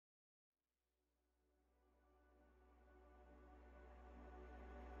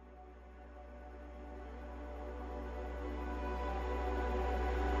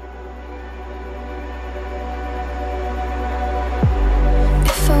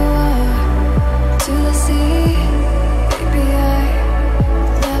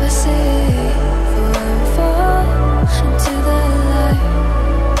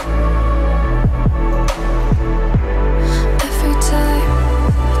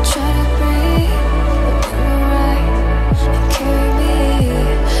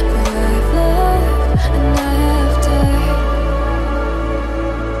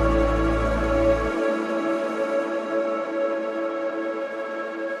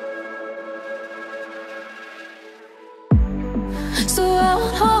So I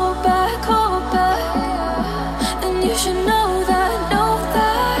won't hold back, and you should know that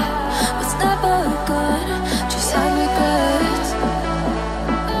what's never good just had regrets.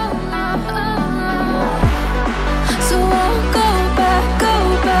 So I won't go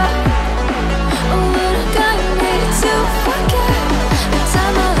back. Oh, when I got me to forget the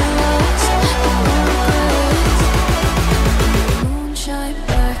time I lost with no regrets. Moonshine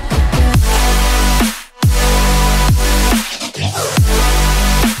back again.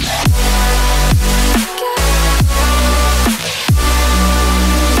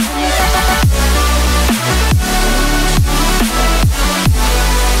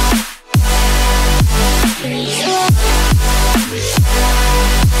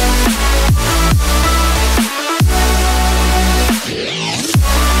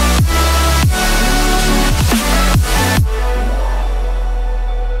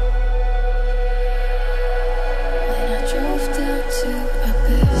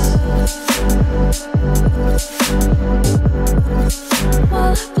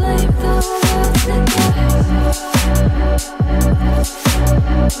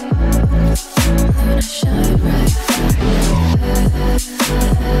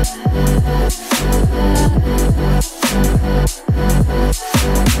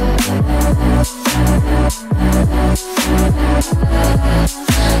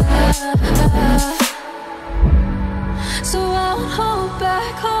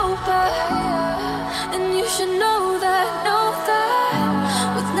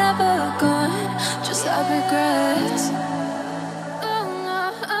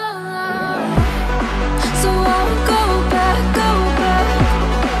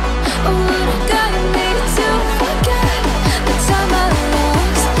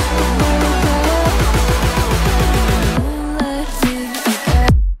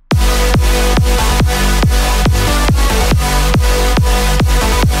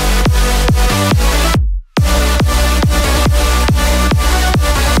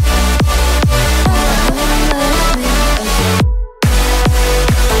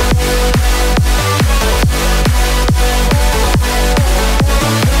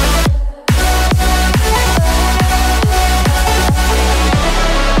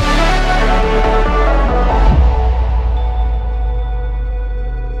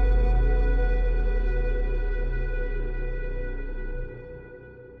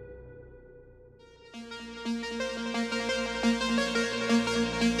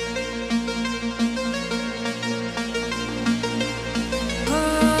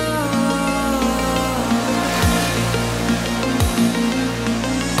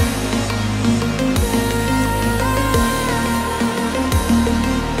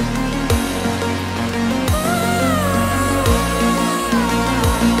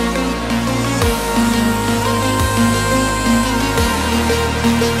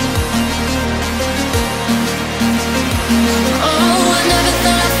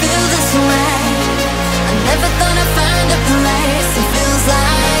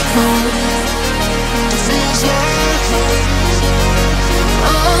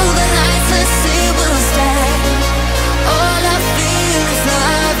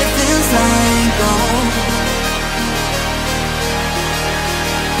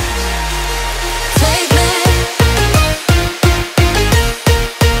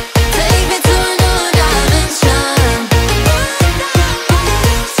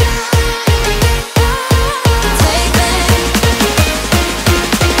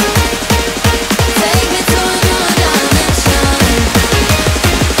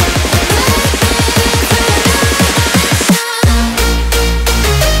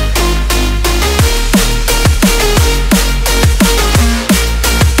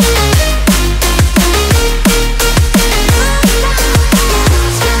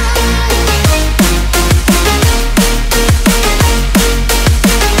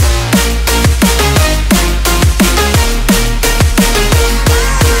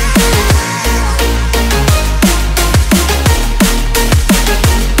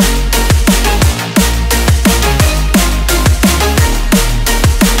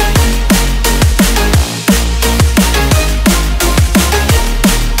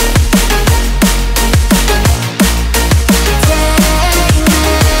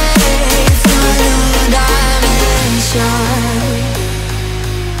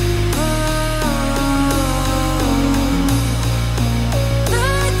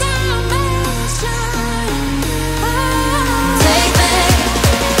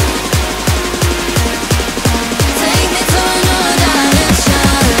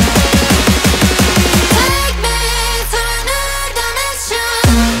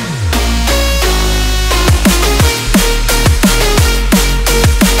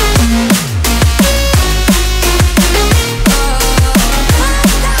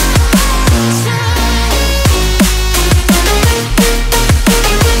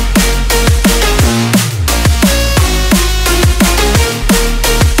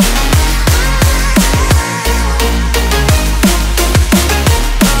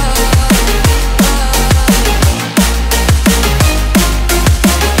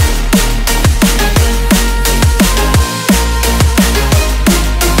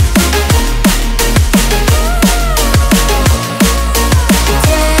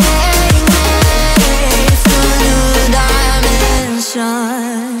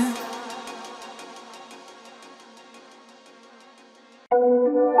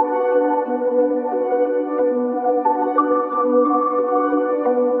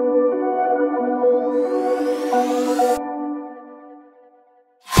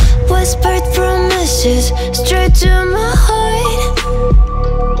 Whispered promises straight to my heart.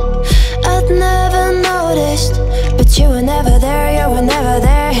 I'd never noticed, but you were never there, you were never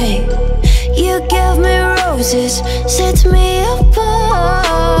there. Hey, you gave me roses, set me apart.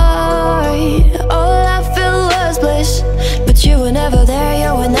 All I felt was bliss, but you were never there,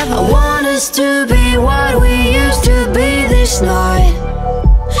 you were never there. I want us to be what we used to be this night.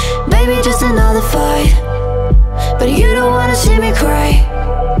 Baby, just another fight, but you don't wanna see me cry.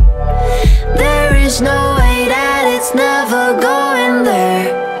 There is no way that it's never going there.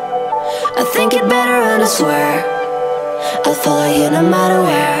 I think it better and I swear I'll follow you no matter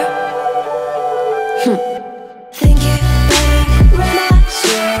where. Think it better and I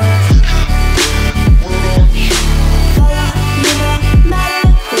swear follow you no matter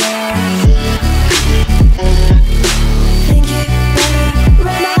where. Think it better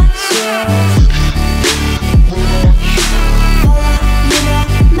and I swear follow you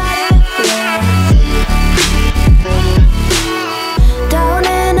no matter where. Down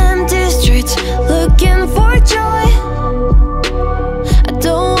in empty streets, looking for joy. I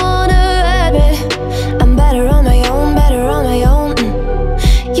don't wanna admit I'm better on my own, better on my own.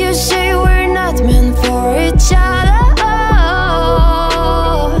 You say we're not meant for each other.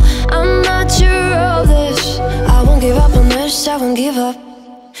 I'm not sure of this. I won't give up on this, I won't give up.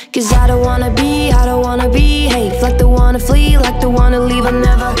 Cause I don't wanna behave like the one to flee, like the one to leave. I'll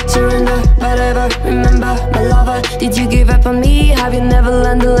never surrender, but ever remember my lover. Did you give up on me? Have you never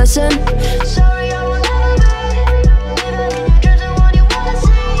learned to listen? Sorry, I will never be even if you're the one you wanna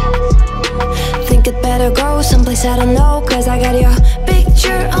see. Think it better go someplace I don't know, cause I got your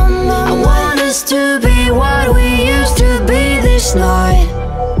picture on my mind. I want us to be what we used to be this night.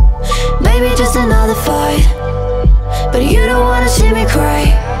 Baby, just another fight, but you don't wanna see me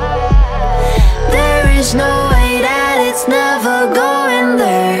cry. There is no way that it's never going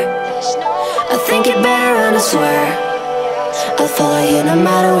there. I think it better and I swear I'll follow you no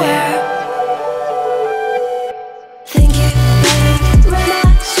matter where. Think it better and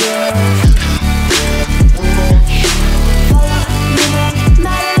I swear follow you no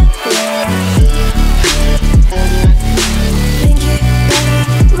matter where. Think it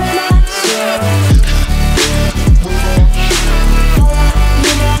better and I swear follow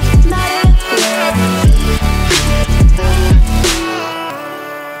you no matter where.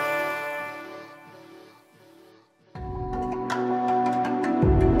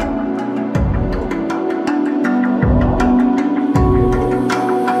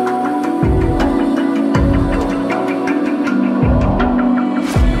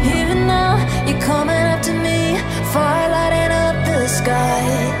 Even now, you're coming up to me, fire lighting up the sky.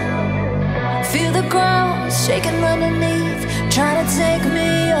 Feel the ground shaking underneath, trying to take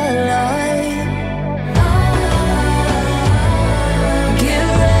me alive. Get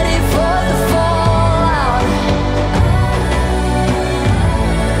ready for the fallout.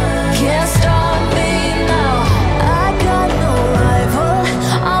 Can't stop me now. I got no rival.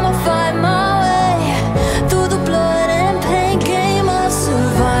 I'ma find my way through the blood and pain game of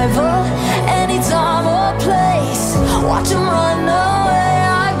survival. Any time or place, watch 'em run away.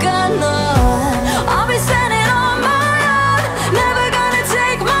 I got none. I'll be standing on my own, never gonna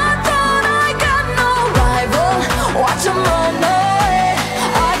take my throne. I got no rival. Watch 'em run away.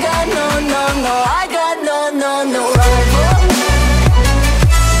 I got no, no, no. I got no, no, no rival.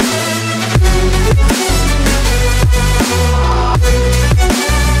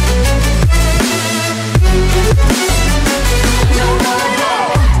 No rival.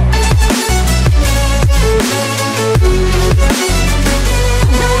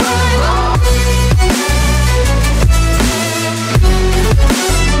 No rival.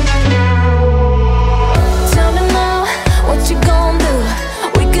 Tell me now, what you gon' do?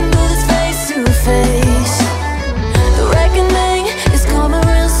 We can do this face to face. The reckoning is coming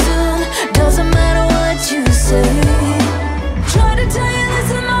real soon. Doesn't matter what you say. Try to tell you this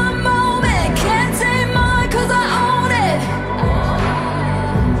is my moment. Can't take mine 'cause I own it.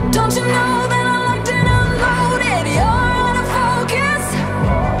 Don't you know that I locked and unloaded? You're out of focus.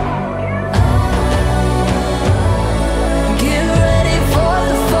 Get ready for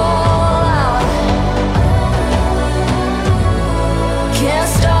the fallout. Can't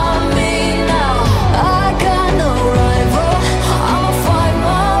stop me now. I got no rival. I'ma find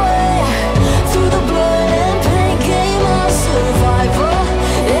my way through the blood and pain game of survival.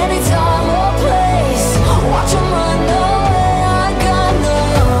 Any time or place, watch 'em run away. I got no.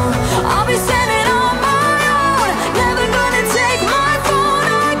 I'll be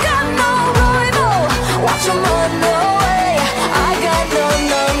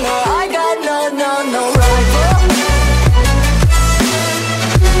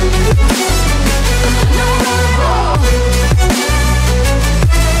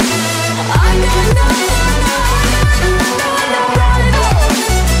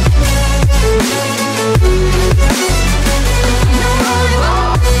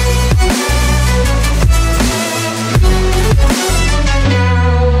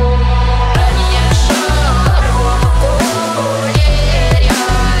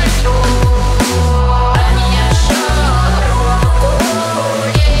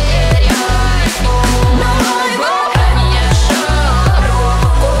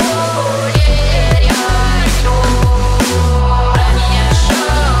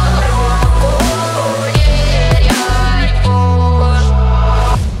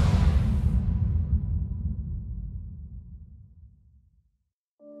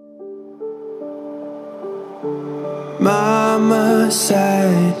Mama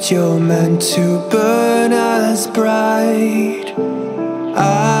said you're meant to burn as bright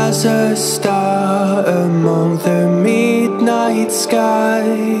as a star among the midnight sky.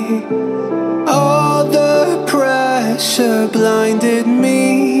 All the pressure blinded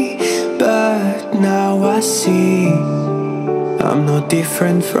me, but now I see I'm no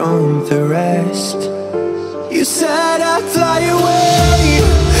different from the rest. You said I'd fly away,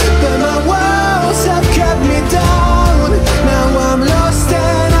 but my walls have kept me down. Now I'm lost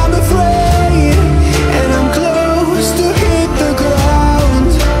and I'm afraid, and I'm close to hit the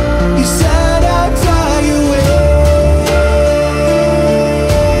ground. You said I'd fly away.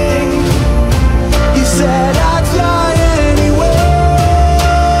 You said I'd fly anyway,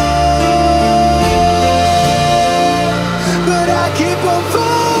 but I keep on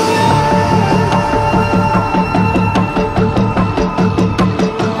falling.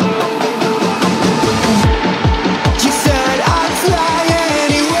 You said I'd fly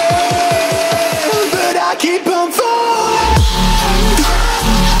anyway, but I keep on falling.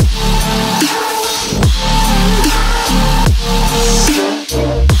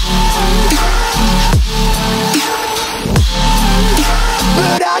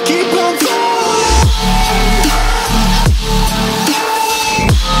 But I keep on falling.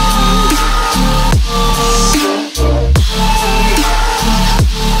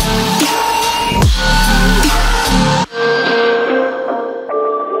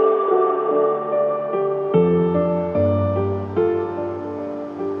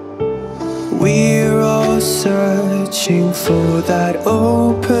 We're all searching for that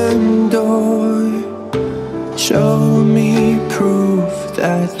open door. Show me proof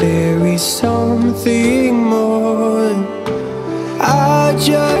that there is something more. I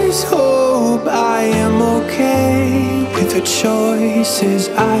just hope I am okay with the choices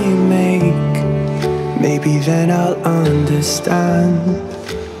I make. Maybe then I'll understand.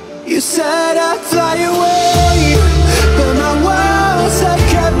 You said I'd fly away,